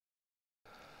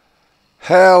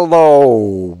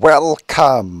Hello,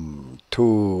 welcome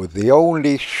to the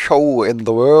only show in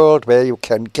the world where you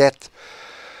can get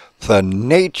the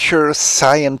nature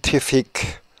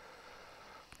scientific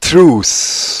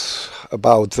truths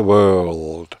about the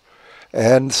world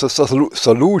and the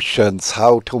solutions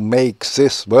how to make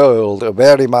this world a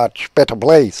very much better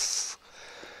place.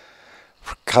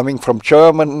 Coming from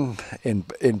German in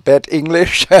bad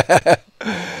English.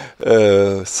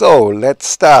 So let's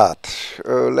start.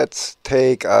 Let's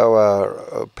take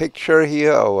our picture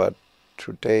here, our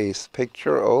today's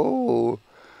picture. Oh,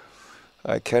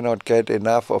 I cannot get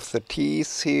enough of the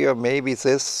teeth here. Maybe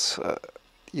this,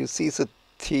 you see the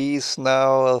teeth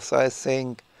now, I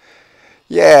think.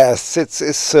 Yes, it's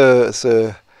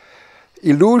the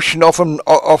illusion of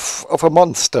a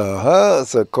monster, huh?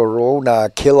 The corona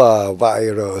killer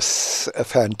virus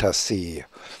fantasy.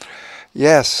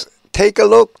 Yes, take a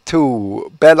look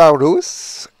to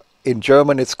Belarus. In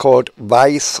German it's called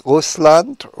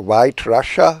Weißrussland, White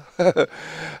Russia.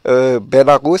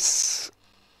 Belarus,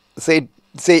 they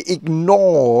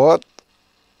ignored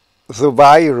the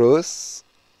virus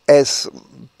as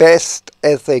best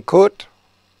as they could.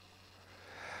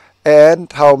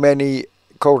 And how many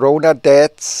corona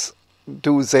deaths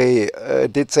did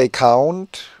they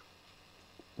count?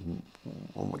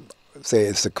 There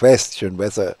is a question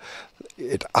whether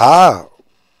it are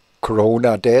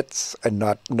corona deaths and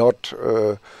not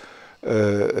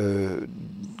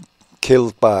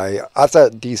killed by other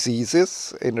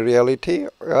diseases in reality.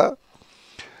 Yeah?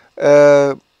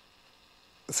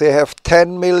 They have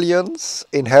 10 million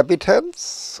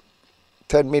inhabitants,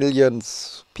 10 million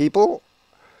people,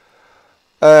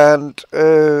 and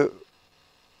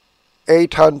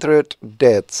 800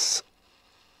 deaths,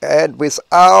 and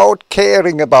without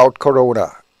caring about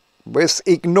corona, with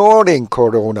ignoring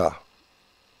corona.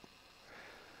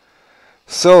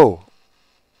 So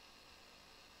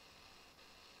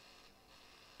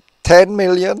 10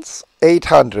 million,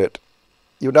 800.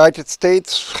 United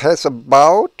States has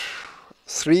about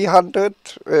 300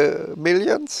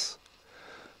 millions.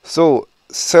 So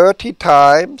 30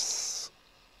 times.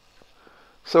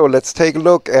 So let's take a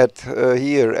look at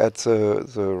here at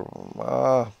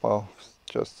well,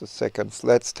 just a second.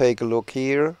 Let's take a look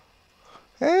here.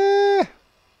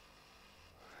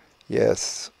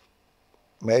 Yes,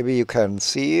 maybe you can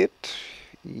see it.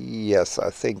 Yes, I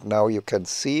think now you can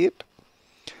see it.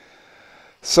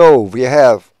 So we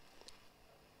have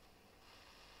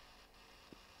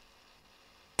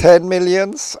 10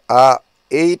 millions are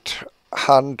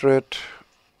 800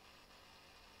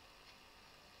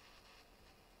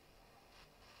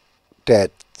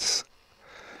 deaths.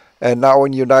 And now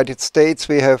in the United States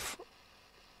we have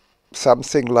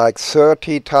something like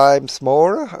 30 times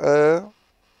more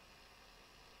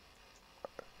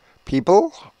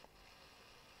people.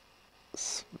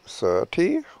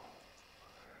 30.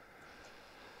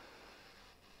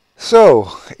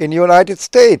 So in the United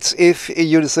States, if the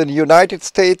United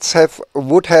States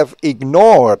would have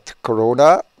ignored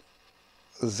corona,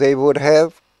 they would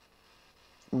have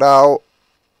now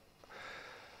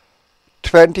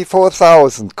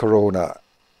 24,000 corona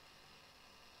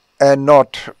and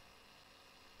not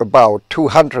about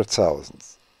 200,000.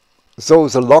 So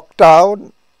the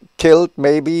lockdown killed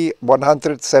maybe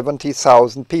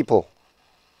 170,000 people.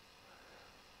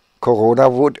 Corona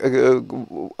would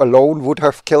alone would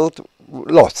have killed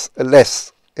less.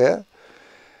 Yeah,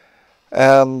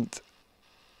 and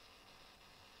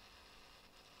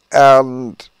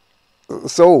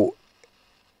so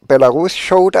Belarus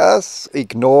showed us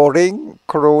ignoring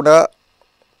corona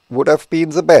would have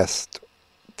been the best.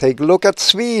 Take a look at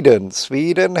Sweden.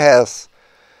 Sweden has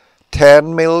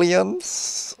 10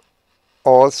 millions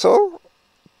also,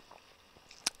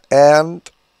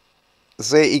 and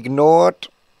they ignored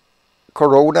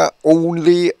corona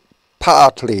only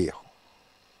partly,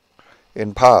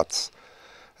 in parts,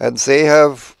 and they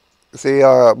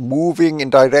are moving in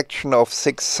direction of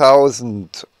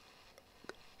 6,000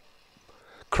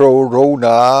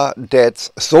 corona deaths,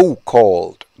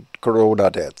 so-called corona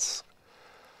deaths.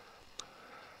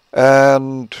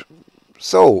 And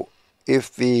so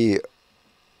if we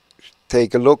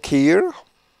take a look here,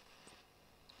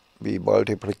 we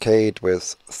multiplicate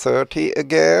with 30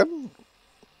 again.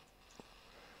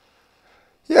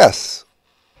 Yes.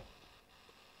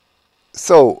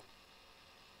 So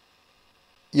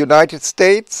United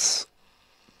States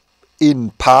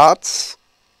in parts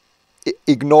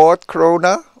ignored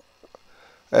corona,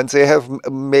 and they have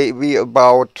maybe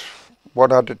about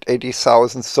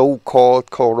 180,000 so-called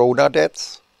corona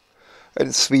deaths,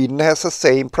 and Sweden has the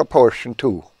same proportion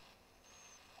too.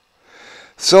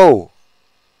 So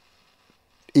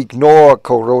ignore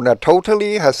corona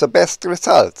totally has the best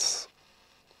results.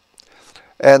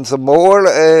 And the more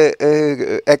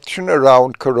action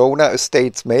around corona a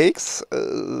state makes,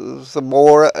 the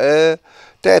more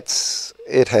deaths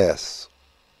it has.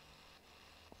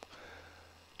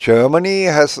 Germany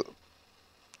has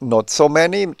not so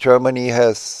many. Germany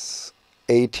has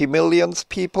 80 million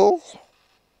people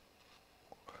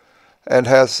and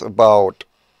has about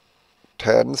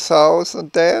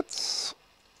 10,000 deaths.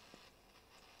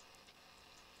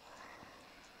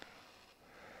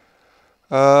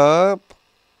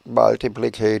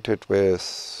 Multiplicated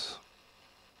with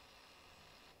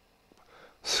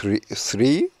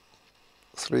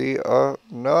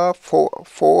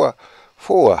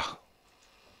four,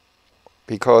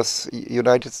 because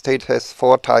United States has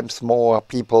 4 times more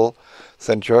people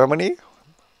than Germany.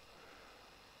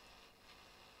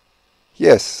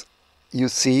 Yes, you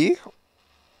see,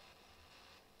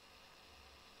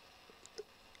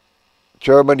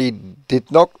 Germany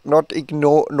did not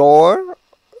ignore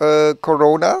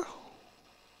corona,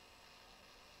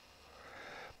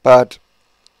 but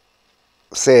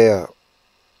their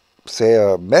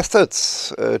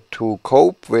methods to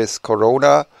cope with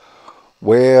corona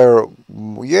were,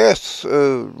 yes,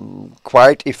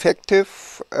 quite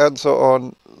effective and so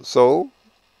on. So,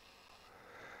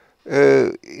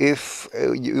 if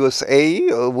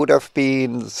USA would have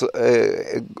been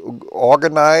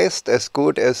organized as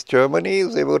good as Germany,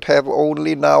 they would have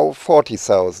only now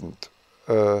 40,000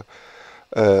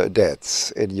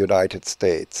 deaths in the United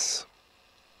States.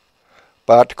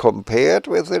 But compared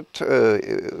with it,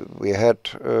 we had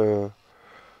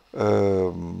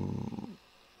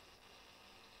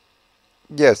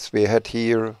yes, we had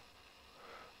here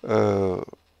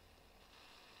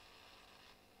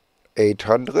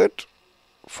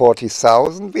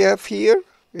 840,000 we have here,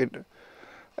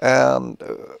 and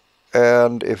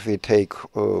if we take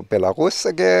Belarus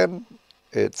again,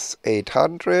 it's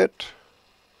 800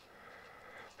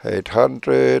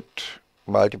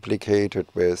 multiplied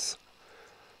with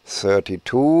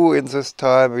 32 in this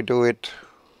time we do it.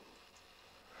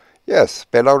 Yes,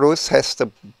 Belarus has the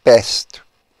best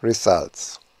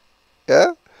results.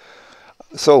 Yeah.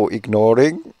 So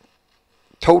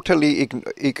totally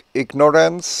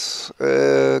ignorance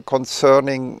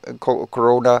concerning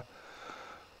corona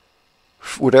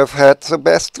would have had the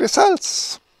best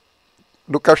results.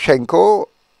 Lukashenko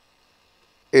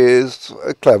is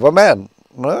a clever man.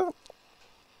 No?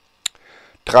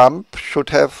 Trump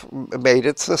should have made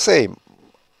it the same,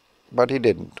 but he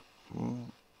didn't.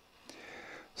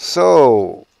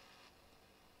 So,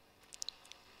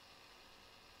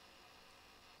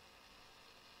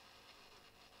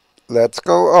 let's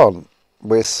go on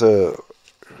with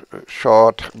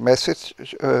short message,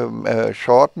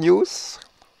 short news.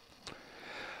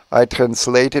 I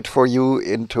translated for you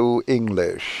into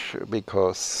English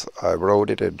because I wrote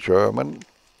it in German.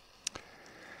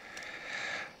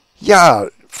 Yeah,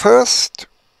 first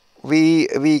we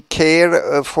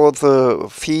care for the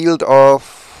field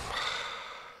of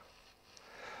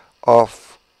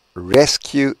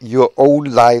rescue your own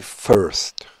life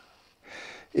first.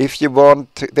 If you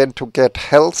want then to get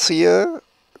healthier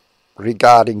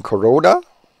regarding corona,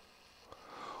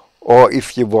 or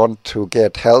if you want to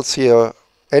get healthier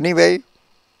anyway,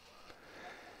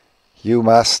 you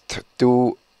must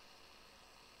do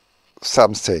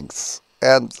some things.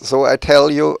 And so I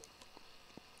tell you,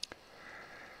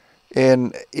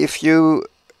 if you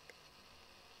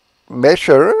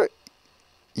measure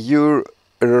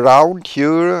around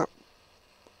your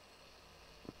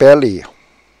belly,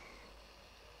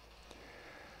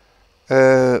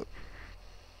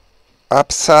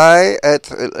 upside at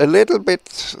a little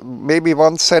bit, maybe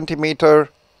 1 centimeter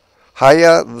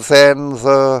higher than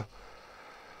the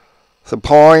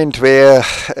point where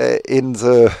in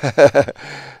the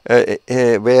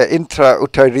where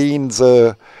intrauterine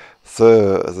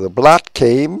the blood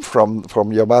came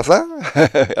from your mother.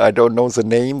 I don't know the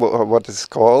name what it's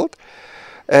called.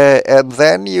 And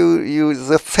then you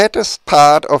the fattest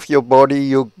part of your body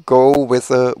you go with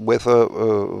a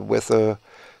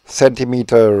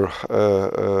centimeter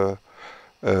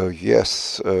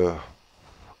yes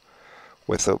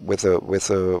with a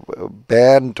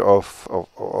band of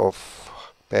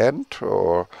band,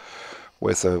 or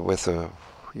with a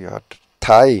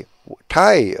tie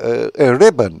a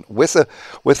ribbon with a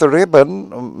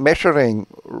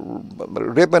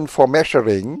ribbon for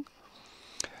measuring.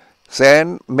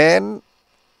 Then men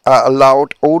are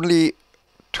allowed only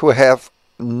to have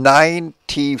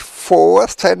 94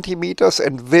 centimeters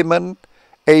and women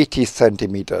 80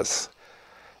 centimeters.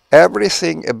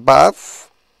 Everything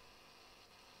above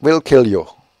will kill you.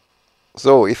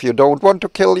 So if you don't want to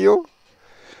kill you,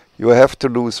 you have to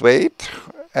lose weight,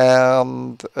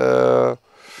 and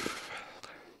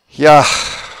yeah,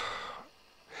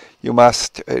 you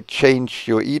must change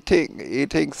your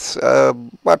eatings.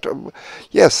 But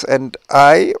yes, and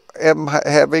I'm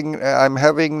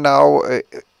having now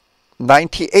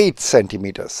 98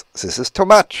 centimeters. This is too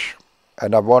much,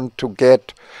 and I want to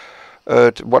get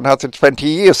 120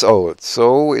 years old,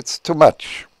 so it's too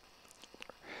much.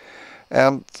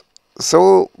 And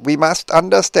so we must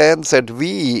understand that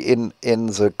we, in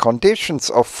the conditions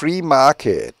of free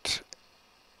market,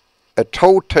 a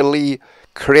totally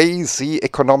crazy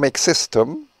economic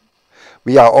system,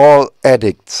 we are all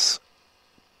addicts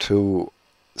to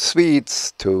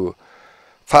sweets, to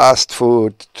fast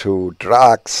food, to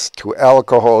drugs, to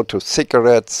alcohol, to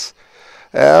cigarettes.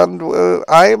 And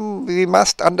we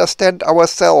must understand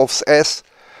ourselves as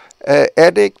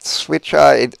addicts which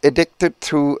are addicted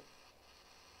to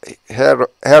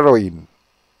heroin,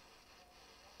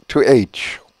 to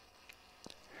age.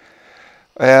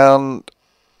 And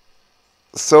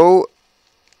so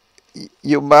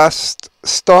you must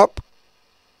stop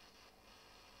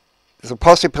the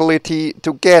possibility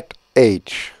to get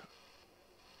age.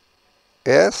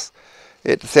 Yes?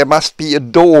 There must be a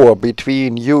door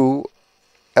between you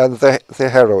and the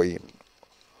heroin.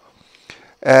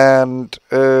 And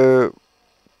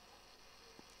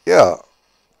yeah.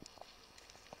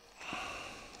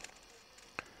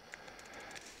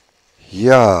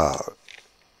 Yeah,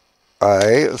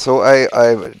 I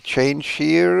change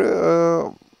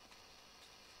here.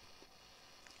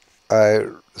 I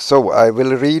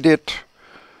will read it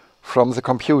from the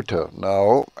computer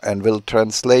now and will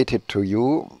translate it to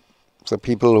you. The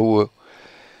people who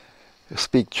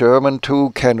speak German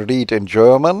too can read in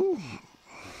German.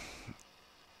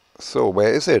 So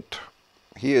where is it?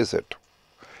 Here is it.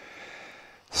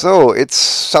 So it's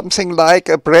something like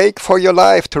a break for your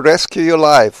life, to rescue your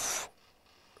life.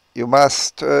 You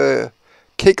must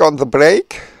kick on the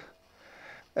brake,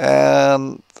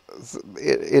 and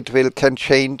it can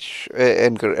change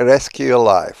and rescue your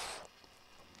life.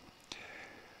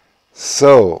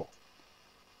 So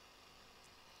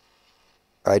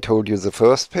I told you the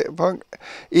first point.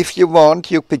 If you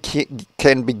want, you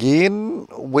can begin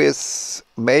with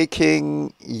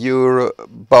making your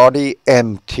body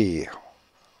empty.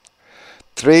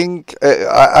 Drink.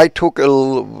 I took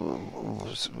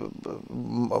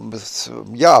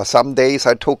some days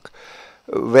I took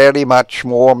very much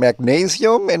more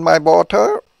magnesium in my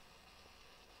water.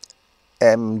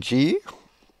 Mg.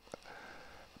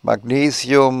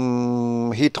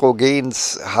 Magnesium hydrogen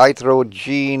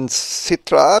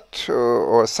citrate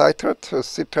or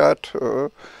citrate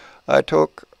I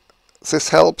took. This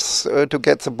helps to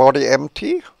get the body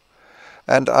empty.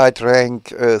 And I drank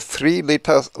 3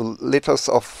 liters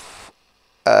of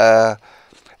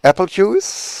apple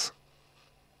juice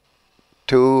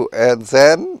and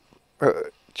then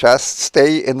just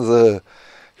stay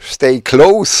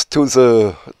close to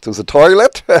the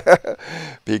toilet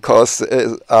because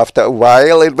after a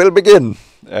while it will begin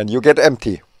and you get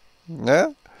empty.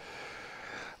 Yeah?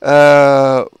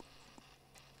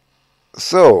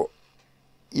 So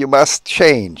you must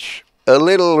change a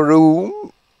little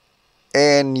room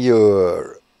in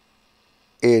your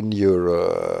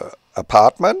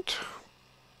apartment,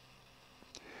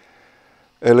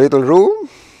 a little room.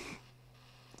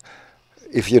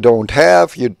 If you don't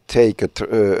have, you take a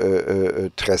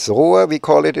Tresor, we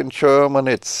call it in German.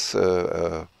 It's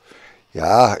a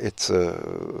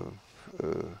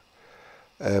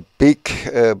big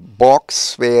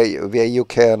box where you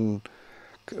can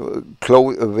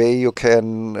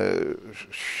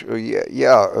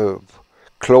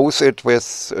close it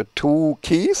with 2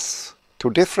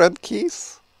 different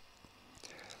keys.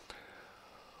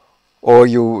 Or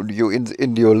you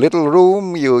in your little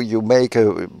room you make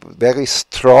a very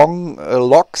strong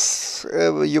locks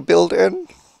you build in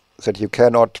that you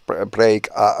cannot break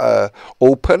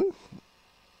open.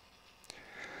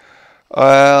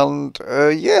 And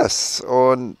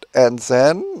and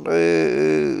then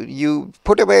you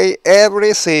put away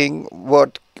everything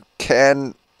what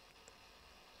can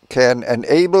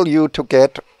enable you to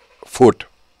get food.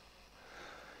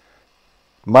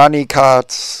 Money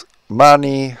cards,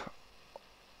 money,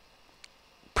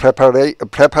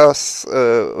 prepares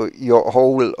your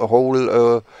whole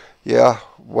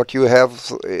what you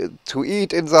have to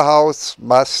eat in the house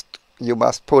you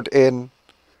must put in.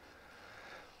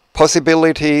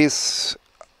 Possibilities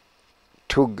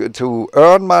to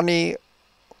earn money,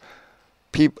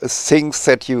 things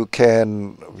that you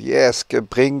can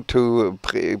bring to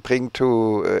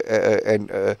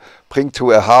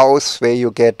a house where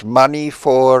you get money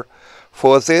for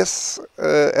for this,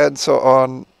 and so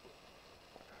on.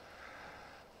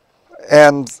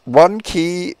 And one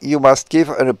key you must give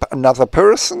another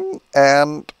person,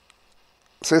 and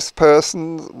this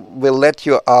person will let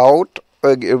you out,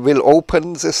 will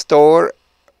open this door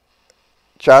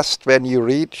just when you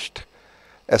reached,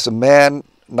 as a man,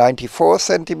 94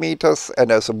 centimeters,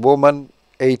 and as a woman,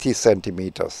 80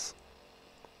 centimeters.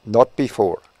 Not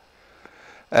before.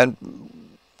 And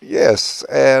yes,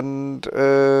 and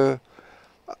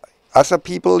other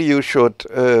people you should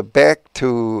beg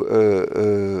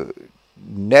to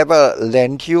never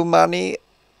lend you money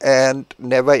and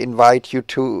never invite you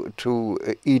to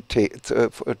eat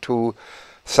to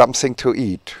something to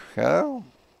eat. Yeah?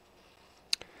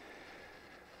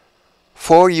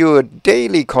 For your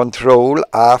daily control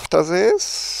after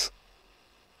this,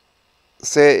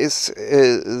 there is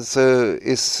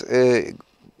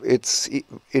it's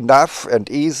enough and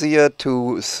easier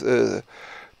to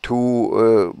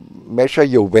measure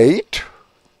your weight.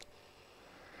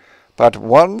 But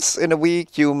once in a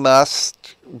week you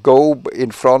must go in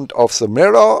front of the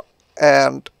mirror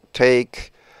and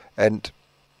take the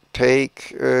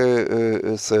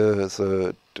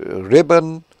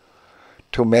ribbon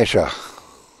to measure.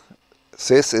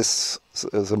 This is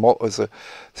the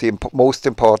most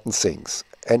important things.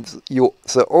 And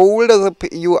the older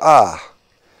you are,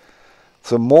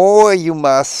 the more you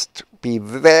must be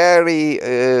very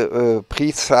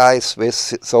precise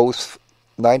with those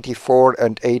 94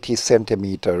 and 80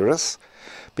 centimeters,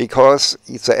 because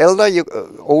the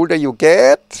older you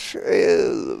get,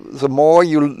 the more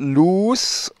you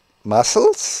lose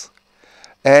muscles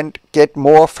and get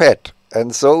more fat.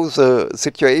 And so the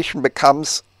situation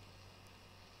becomes,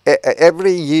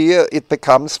 every year it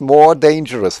becomes more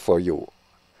dangerous for you,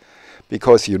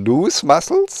 because you lose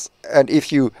muscles, and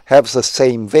if you have the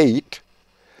same weight,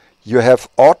 you have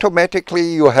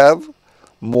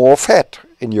more fat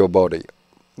in your body.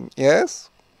 Yes?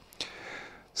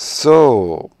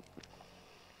 So,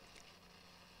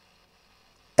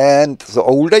 and the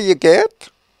older you get,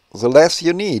 the less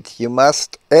you need. You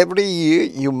must, every year,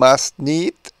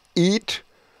 eat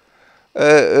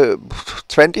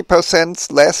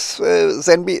 20% less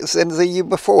than the year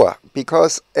before,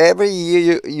 because every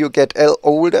year you get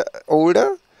older,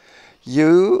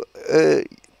 you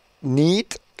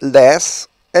need less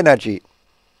energy.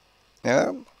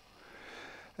 Yeah,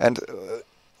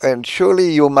 and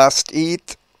surely you must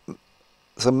eat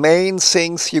the main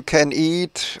things you can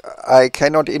eat. I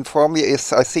cannot inform you.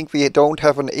 I think we don't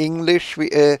have an English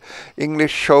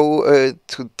show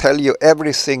to tell you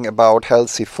everything about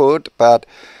healthy food, but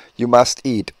you must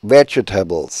eat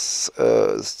vegetables,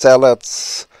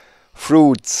 salads,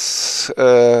 fruits,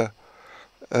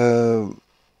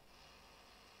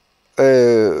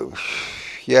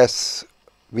 yes,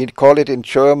 we call it in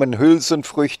German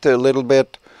Hülsenfrüchte a little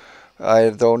bit. I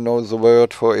don't know the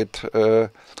word for it.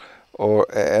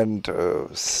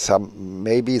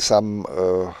 Maybe some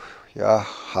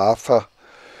hafer.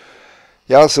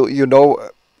 Yeah, so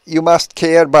you must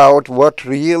care about what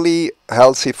really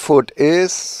healthy food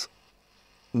is.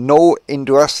 No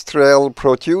industrial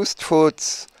produced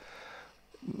foods,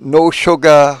 no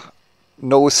sugar,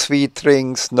 no sweet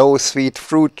drinks, no sweet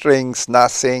fruit drinks,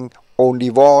 nothing, only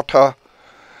water.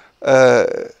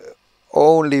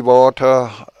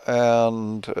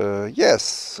 And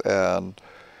yes, and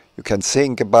you can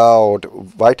think about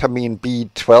vitamin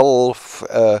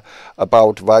B12,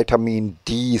 about vitamin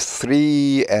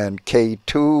D3 and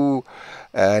K2,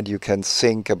 and you can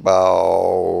think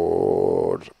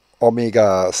about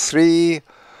omega-3,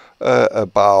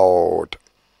 about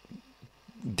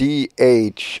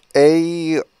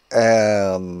DHA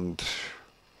and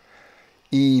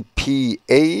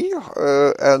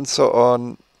EPA, and so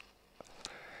on.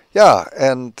 Yeah,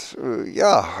 and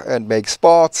make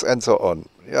sports and so on.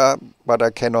 Yeah, but I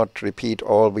cannot repeat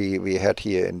all we had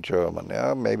here in German.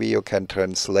 Yeah, maybe you can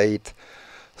translate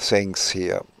things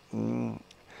here.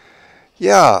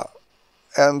 Yeah,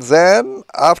 and then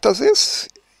after this,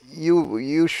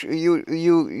 you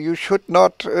should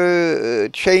not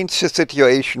change the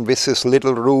situation with this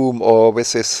little room or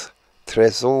with this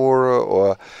tresor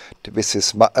or with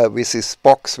this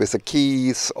box with the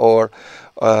keys, or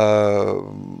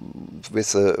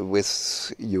with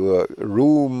your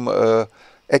room,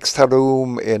 extra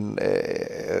room in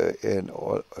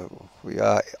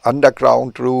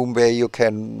underground room where you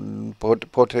can put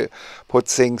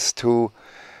things to.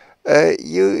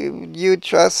 You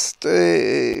just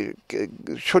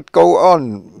should go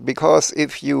on, because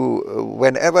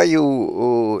whenever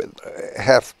you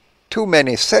have too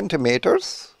many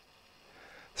centimeters,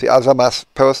 the other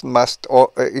person must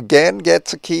again get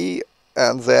the key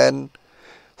and then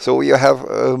So you have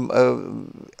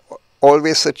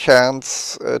always a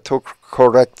chance to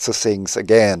correct the things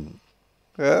again.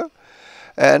 Yeah?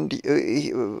 And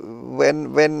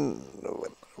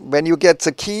when you get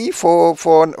the key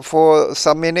for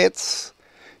some minutes,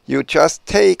 you just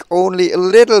take only a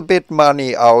little bit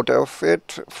money out of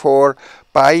it for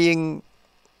buying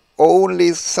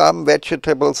only some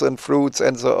vegetables and fruits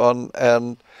and so on,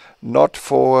 and not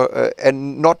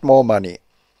more money.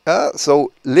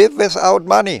 So live without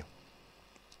money.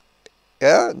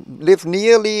 Live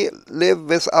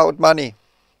without money.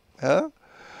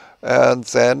 And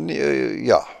then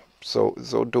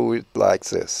so do it like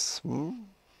this.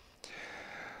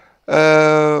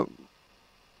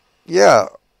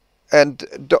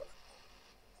 And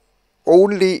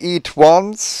only eat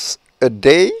once a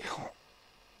day.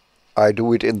 I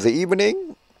do it in the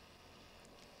evening,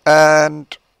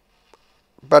 but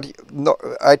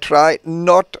I try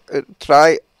not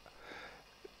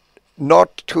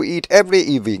to eat every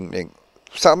evening.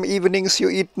 Some evenings you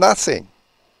eat nothing.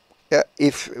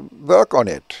 If work on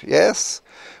it, yes,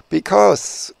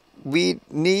 because we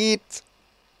need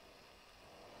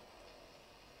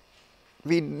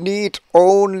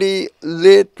only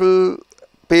little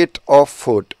bit of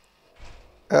food.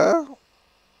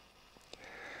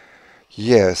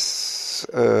 Yes.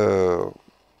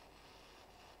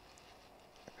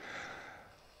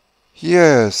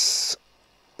 Yes.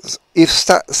 If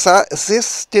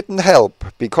this didn't help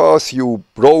because you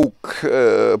broke,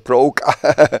 you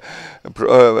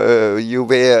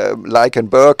were like a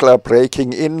burglar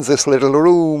breaking in this little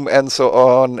room and so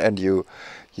on, and you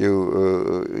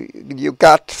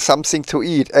got something to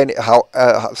eat anyhow,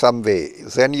 some way,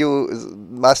 then you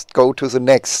must go to the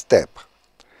next step.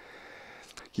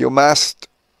 You must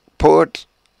put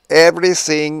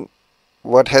everything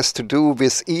what has to do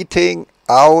with eating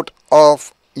out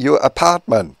of your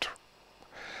apartment.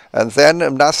 And then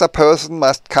another person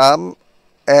must come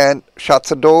and shut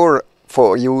the door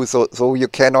for you, so you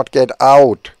cannot get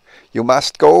out. You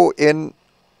must go in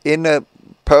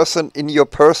your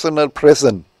personal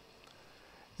prison.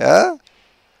 Yeah?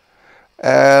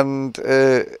 And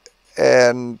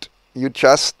you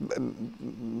just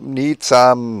need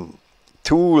some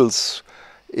tools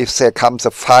if there comes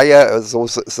a fire, so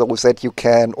that you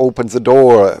can open the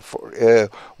door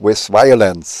with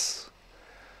violence.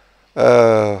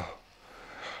 And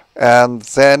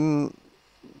then,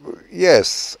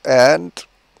 yes, and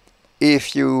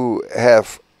if you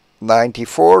have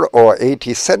 94 or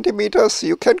 80 centimeters,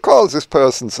 you can call this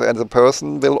person, and the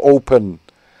person will open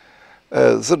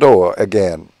the door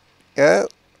again.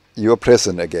 Your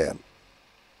prison again.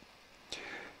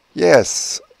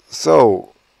 Yes, so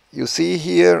you see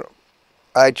here,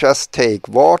 I just take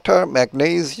water,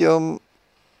 magnesium,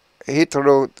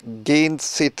 hydrogen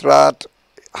citrate,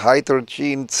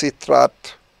 B12,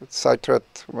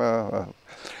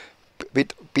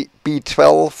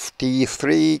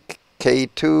 D3,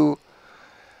 K2,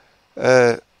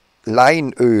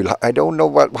 line oil. I don't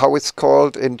know how it's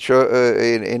called in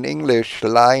English.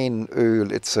 Line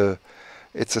oil. It's a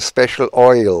special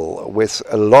oil with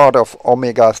a lot of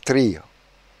omega-3.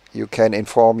 You can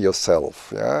inform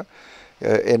yourself. Yeah,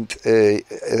 and I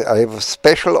have a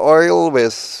special oil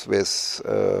with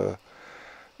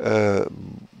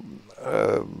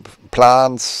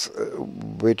plants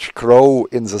which grow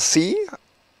in the sea,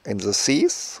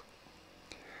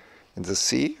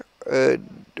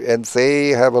 and they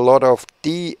have a lot of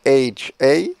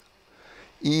DHA,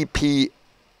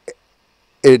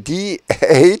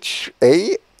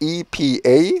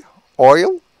 EPA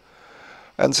oil,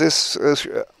 and this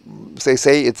they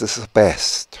say it is the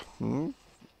best.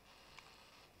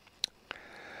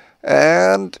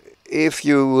 And if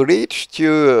you reached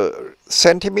your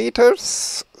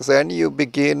centimeters, then you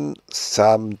begin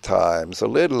sometimes a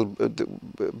little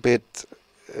bit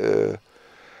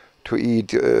to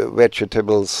eat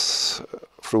vegetables,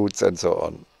 fruits, and so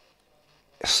on.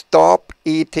 Stop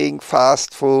eating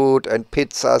fast food and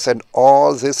pizzas and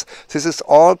all this. This is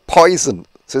all poison.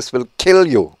 This will kill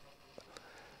you.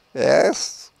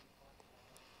 Yes?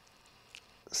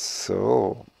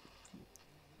 So,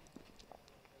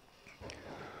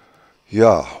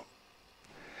 yeah.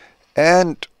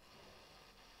 And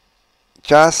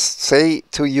just say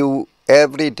to you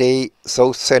every day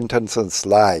those sentences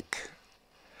like,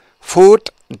 food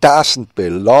doesn't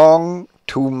belong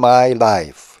to my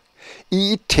life.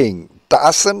 Eating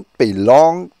doesn't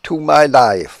belong to my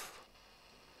life.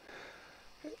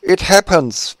 It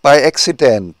happens by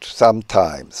accident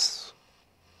sometimes,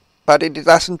 but it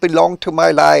doesn't belong to my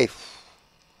life.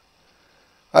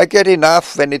 I get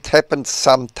enough when it happens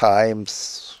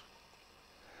sometimes.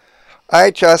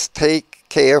 I just take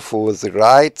care for the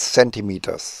right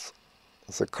centimeters.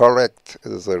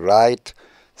 The right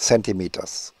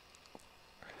centimeters.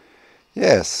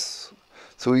 Yes.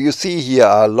 So you see here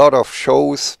are a lot of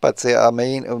shows, but they are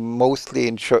mostly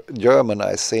in German,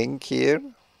 I think, here.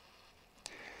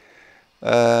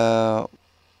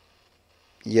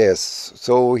 Yes,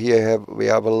 so here we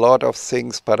have a lot of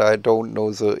things, but I don't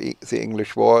know the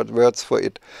English words for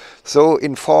it. So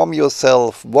inform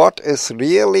yourself what is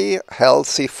really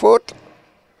healthy food,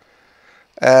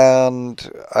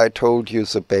 and I told you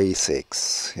the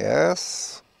basics.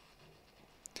 Yes,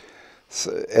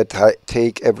 so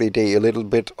take every day a little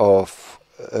bit of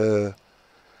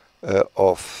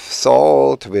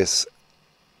salt with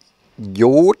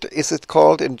Jod, is it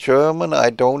called in German?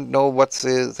 I don't know what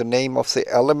the name of the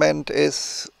element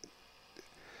is.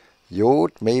 Jod,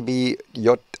 maybe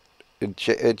JD?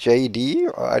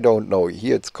 I don't know.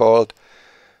 Here it's called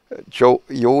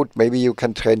Jod. Maybe you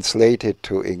can translate it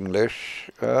to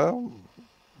English.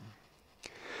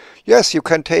 Yes, you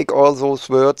can take all those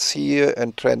words here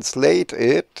and translate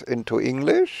it into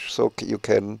English, so you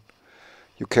can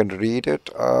read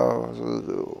it.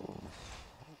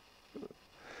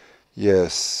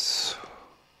 Yes,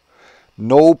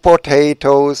 no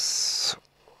potatoes,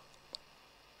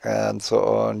 and so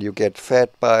on. You get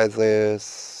fat by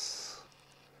this.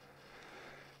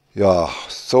 Yeah,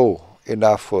 so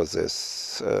enough for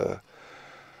this.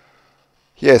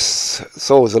 Yes,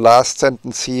 so the last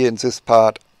sentence here in this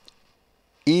part.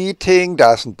 Eating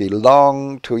doesn't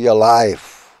belong to your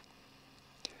life.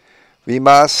 We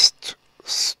must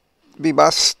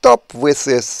stop with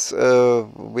this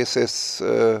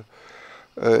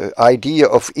idea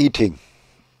of eating.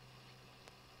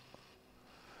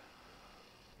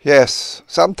 Yes,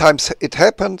 sometimes it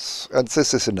happens, and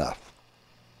this is enough.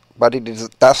 But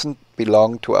it doesn't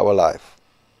belong to our life.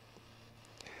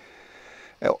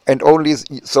 And only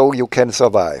so you can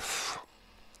survive.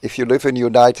 If you live in the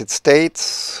United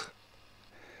States,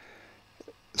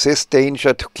 this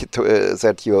danger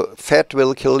that your fat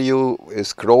will kill you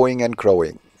is growing and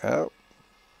growing.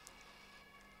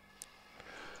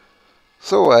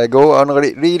 So I go on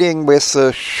reading with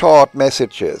short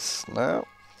messages.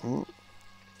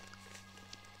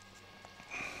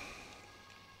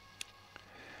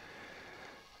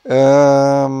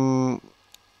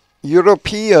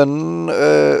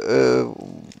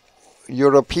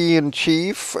 European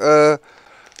chief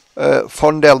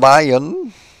von der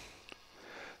Leyen,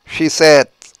 she said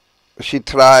she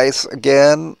tries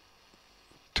again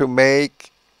to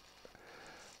make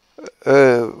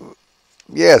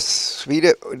yes,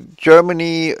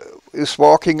 Germany is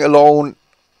walking alone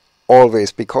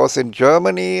always, because in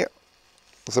Germany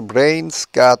the brains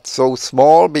got so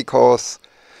small because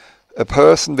a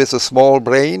person with a small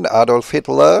brain, Adolf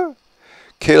Hitler,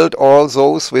 killed all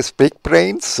those with big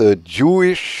brains, the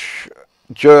Jewish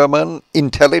German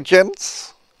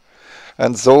intelligence,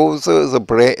 and so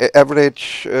the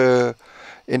average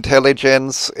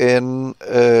intelligence in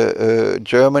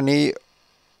Germany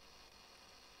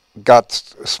got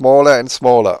smaller and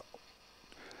smaller.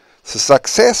 The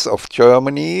success of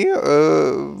Germany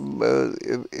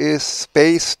is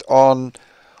based on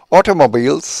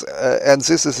automobiles, and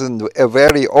this is a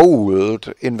very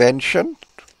old invention.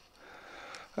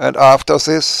 And after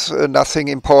this, nothing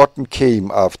important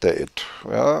came after it,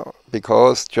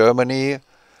 because Germany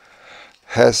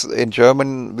has, in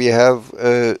German we have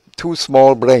two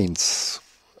small brains.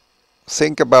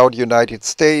 Think about United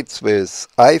States with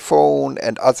iPhone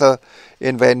and other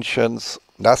inventions.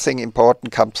 Nothing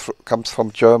important comes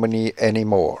from Germany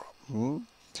anymore.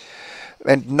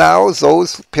 And now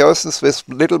those persons with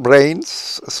little brains,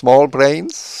 small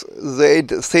brains, they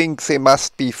think they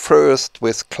must be first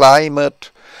with climate,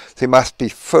 they must be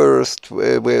first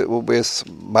with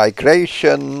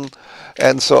migration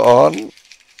and so on,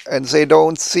 and they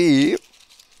don't see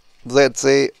that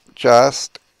they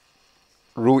just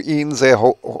ruin their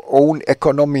own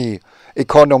economy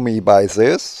by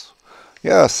this.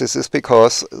 Yes, this is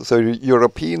because the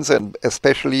Europeans and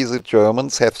especially the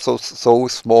Germans have so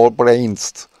small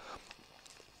brains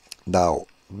now.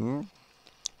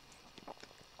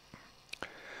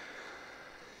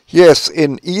 Yes,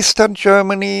 in Eastern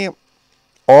Germany,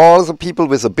 all the people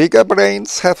with the bigger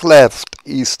brains have left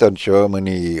Eastern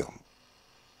Germany.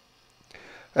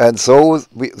 And so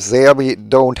there we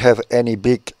don't have any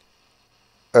big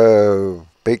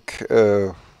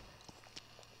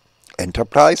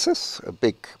enterprises,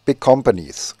 big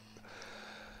companies.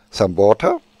 Some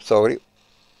water, sorry.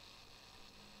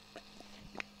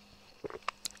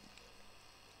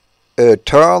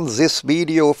 Turn this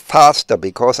video faster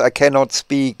because I cannot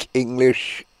speak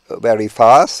English very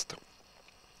fast.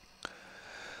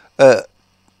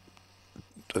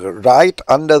 right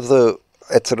under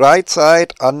at the right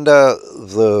side under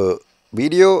the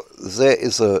video, there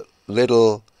is a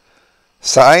little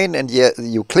sign, and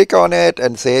you click on it,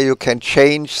 and there you can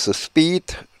change the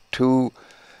speed to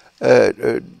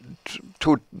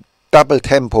double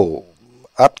tempo,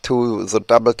 up to the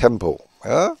double tempo.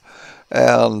 Yeah?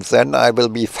 And then I will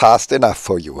be fast enough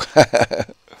for you.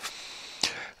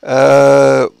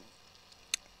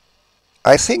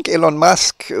 I think Elon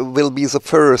Musk will be the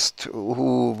first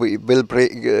who will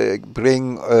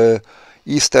bring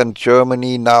Eastern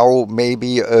Germany now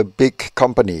maybe a big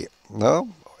company, no,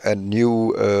 and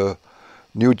new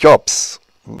jobs.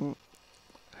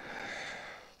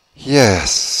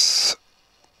 Yes.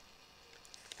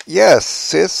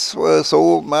 Yes, this was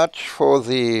so much for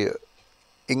the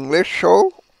English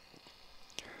show.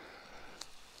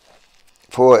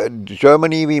 For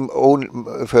Germany,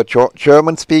 for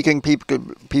German-speaking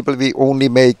people, we only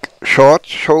make short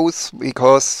shows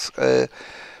because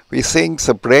we think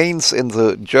the brains in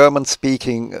the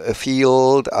German-speaking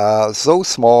field are so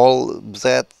small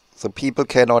that the people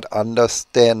cannot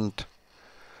understand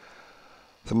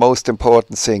the most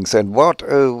important things. And what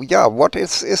is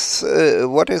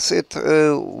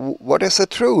the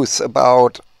truth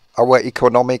about our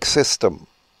economic system?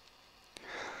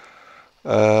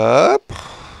 So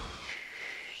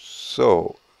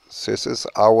this is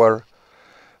our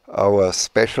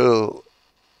special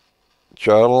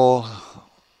journal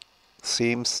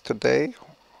themes today.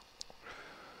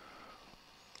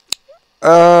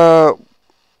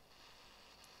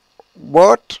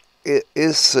 What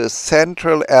is the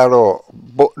central error?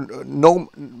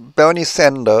 Bernie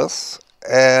Sanders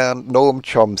and Noam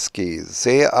Chomsky,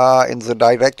 they are in the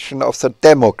direction of the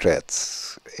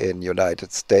Democrats in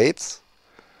United States.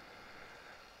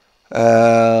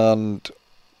 And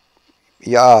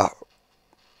yeah,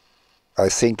 I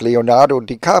think Leonardo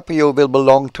DiCaprio will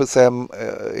belong to them.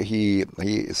 He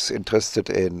is interested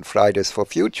in Fridays for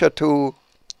Future too.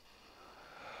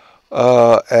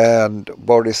 And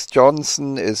Boris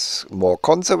Johnson is more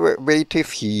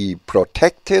conservative. He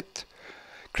protected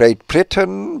Great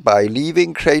Britain by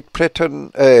leaving Great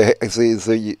Britain,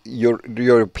 the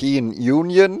European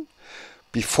Union,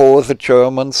 before the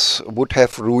Germans would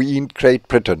have ruined Great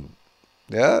Britain.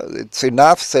 Yeah, it's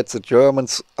enough that the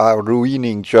Germans are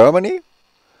ruining Germany,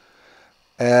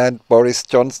 and Boris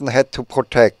Johnson had to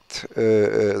protect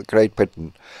Great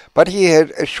Britain. But he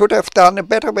should have done a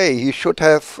better way. He should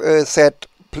have said,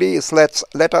 please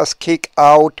let us kick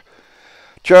out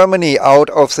Germany out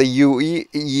of the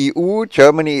EU.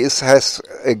 Germany has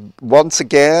once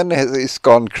again is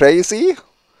gone crazy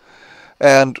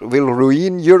and will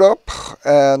ruin Europe,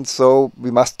 and so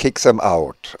we must kick them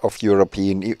out of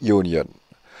European Union.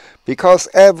 Because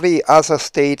every other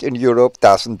state in Europe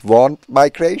doesn't want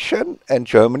migration, and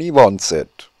Germany wants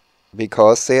it.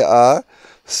 Because they are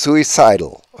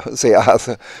suicidal. They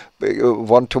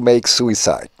want to make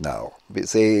suicide now.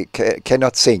 They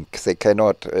cannot think. They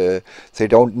cannot. They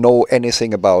don't know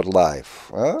anything about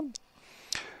life,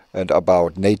 and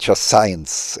about nature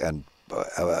science and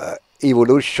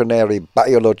evolutionary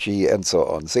biology and so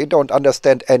on. They don't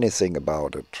understand anything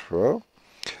about it.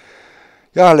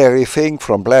 Yeah, Larry Fink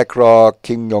from BlackRock,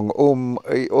 Kim Jong-Un,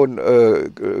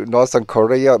 Northern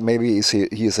Korea, maybe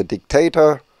he is a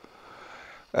dictator,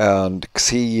 and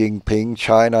Xi Jinping,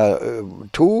 China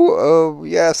too,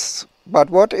 yes. But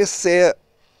what is their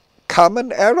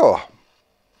common error?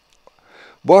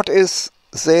 What is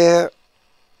their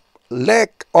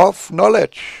lack of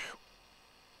knowledge?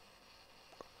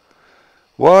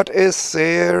 What is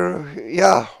their,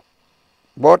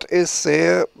 what is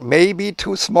their maybe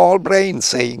too small brain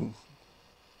saying?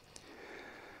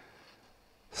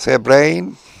 Their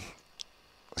brain,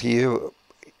 here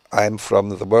I'm from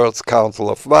the World's Council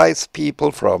of Wise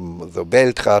People, from the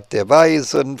Weltrat der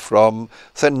Weisen, from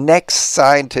the next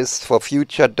scientist for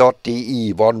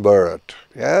future.de, one word,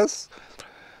 yes?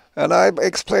 And I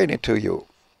explain it to you.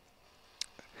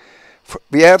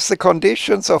 We have the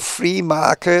conditions of free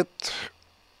market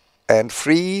and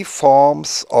free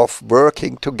forms of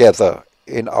working together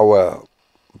in our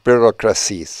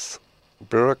bureaucracies.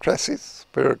 Bureaucracies?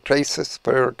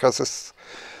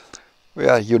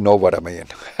 Yeah, you know what I mean.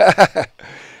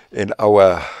 in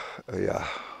our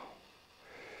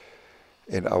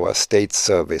state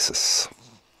services.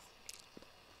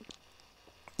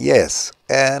 Yes,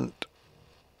 and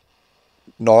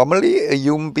normally a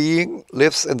human being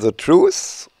lives in the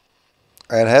truth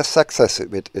and has success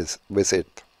with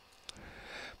it.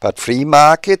 But free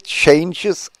market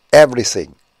changes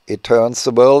everything. It turns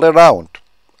the world around,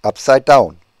 upside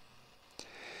down.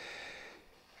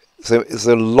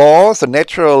 the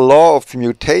natural law of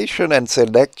mutation and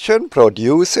selection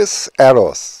produces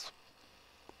errors.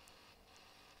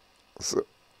 So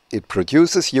it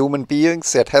produces human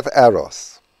beings that have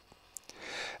errors.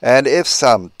 And if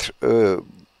some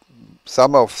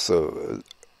of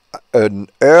an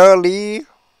early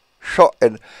shop,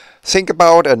 and think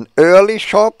about an early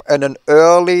shop and an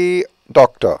early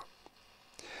doctor,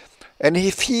 and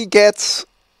if he gets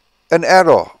an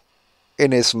error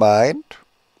in his mind,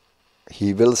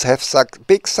 he will have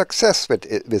big success with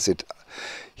it.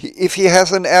 If he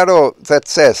has an error that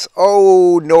says,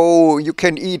 "Oh no, you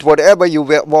can eat whatever you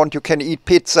want. You can eat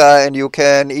pizza and you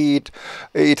can eat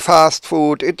fast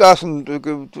food. It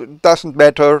doesn't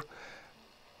matter."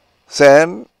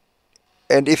 Then,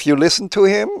 and if you listen to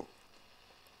him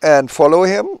and follow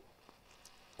him,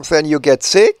 then you get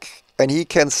sick, and he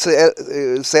can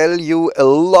sell you a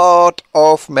lot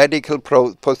of medical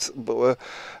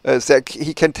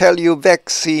he can tell you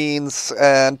vaccines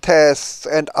and tests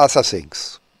and other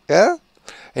things. Yeah?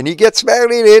 And he gets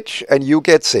very rich and you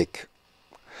get sick.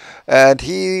 And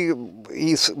he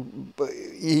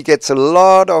gets a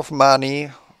lot of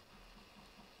money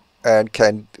and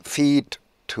can feed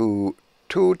to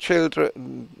two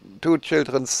children,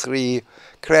 3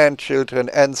 grandchildren,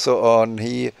 and so on.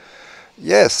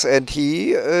 Yes, and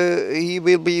he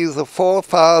will be the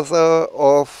forefather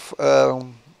of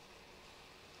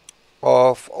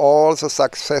all the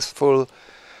successful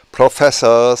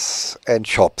professors and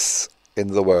shops in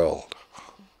the world.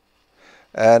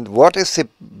 And what is the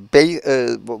base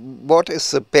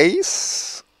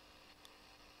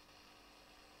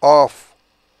of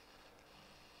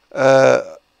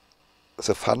the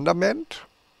fundament,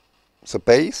 the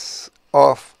base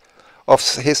of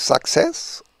his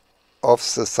success, of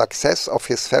the success of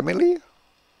his family?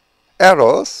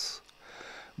 Errors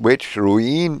which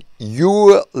ruin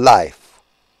your life.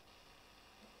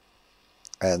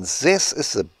 And this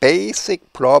is the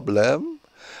basic problem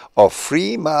of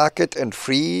free market and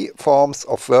free forms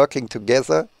of working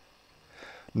together.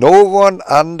 No one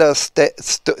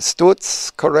understands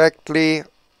correctly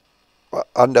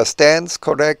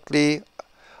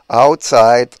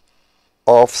outside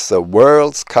of the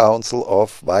World's Council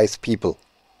of Wise People.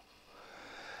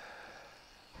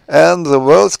 And the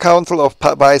World's Council of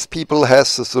Wise People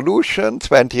has the solution: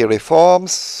 20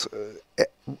 reforms.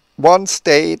 One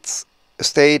state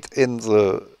in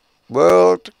the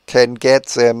world can get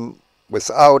them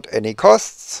without any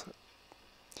costs.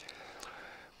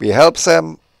 We help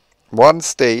them. One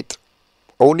state,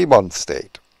 only one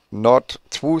state. Not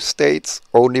 2 states,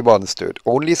 only one state.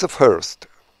 Only the first.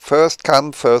 First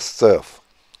come, first serve.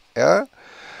 Yeah?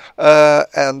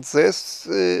 And this,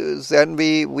 then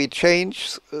we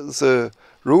change the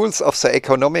rules of the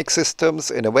economic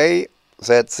systems in a way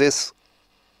that this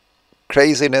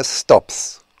craziness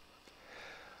stops.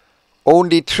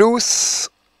 Only truth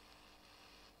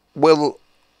will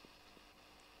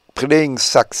bring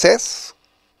success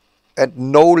and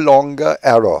no longer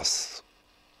errors.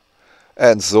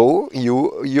 And so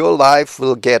your life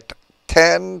will get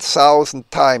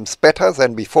 10,000 times better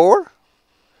than before,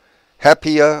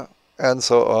 happier, and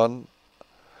so on.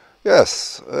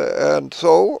 Yes, and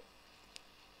so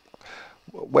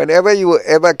whenever you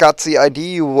ever got the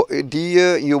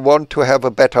idea you want to have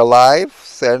a better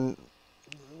life, then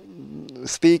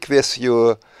speak with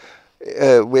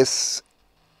with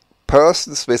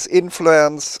persons with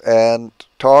influence and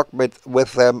talk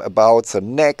with them about the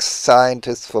next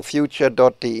scientist for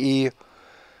future.de.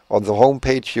 On the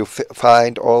homepage you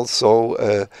find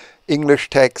also English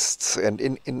texts and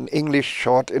in English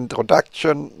short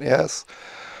introduction. Yes,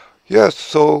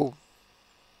 so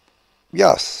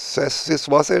yes, this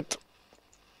was it.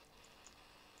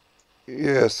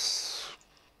 Yes.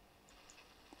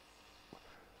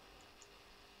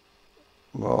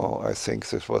 No, I think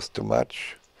this was too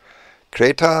much.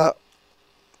 Greta,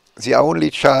 the only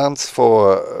chance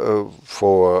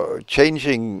for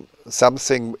changing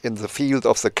something in the field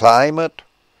of the climate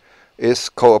is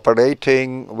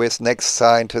cooperating with next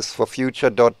scientist for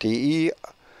future.de.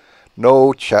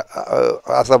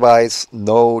 Otherwise,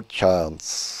 no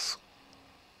chance.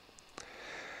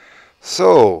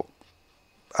 So,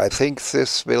 I think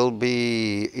this will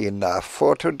be enough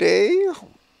for today.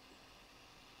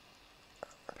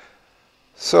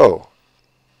 So,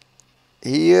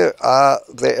 here are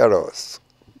the errors.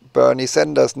 Bernie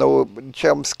Sanders, Noam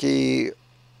Chomsky,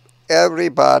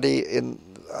 everybody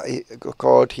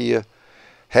called here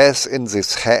has in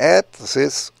this head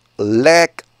this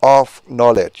lack of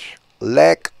knowledge,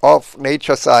 lack of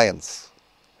nature science.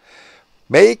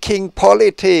 Making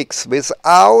politics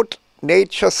without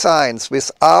nature science,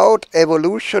 without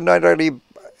evolutionary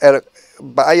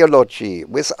biology,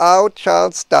 without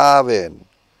Charles Darwin,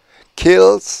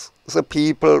 kills the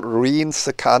people, ruins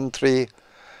the country,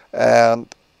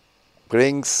 and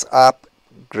brings up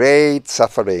great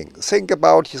suffering. Think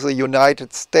about the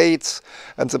United States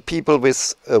and the people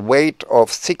with a weight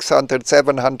of 600,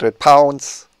 700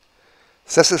 pounds.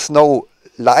 This is no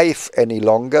life any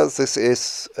longer. This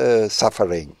is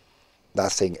suffering,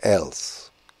 nothing else.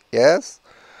 Yes?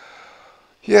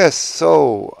 Yes,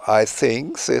 so I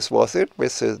think this was it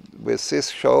with this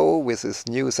show, with this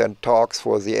news and talks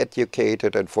for the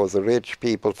educated and for the rich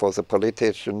people, for the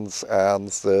politicians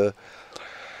and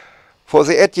for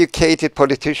the educated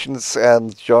politicians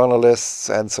and journalists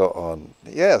and so on.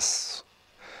 Yes,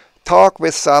 talk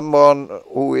with someone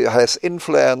who has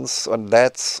influence and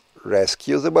let's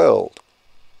rescue the world.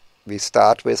 We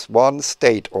start with one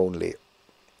state only,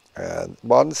 and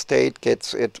one state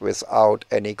gets it without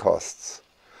any costs.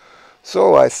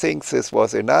 So I think this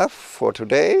was enough for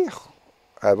today.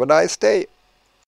 Have a nice day.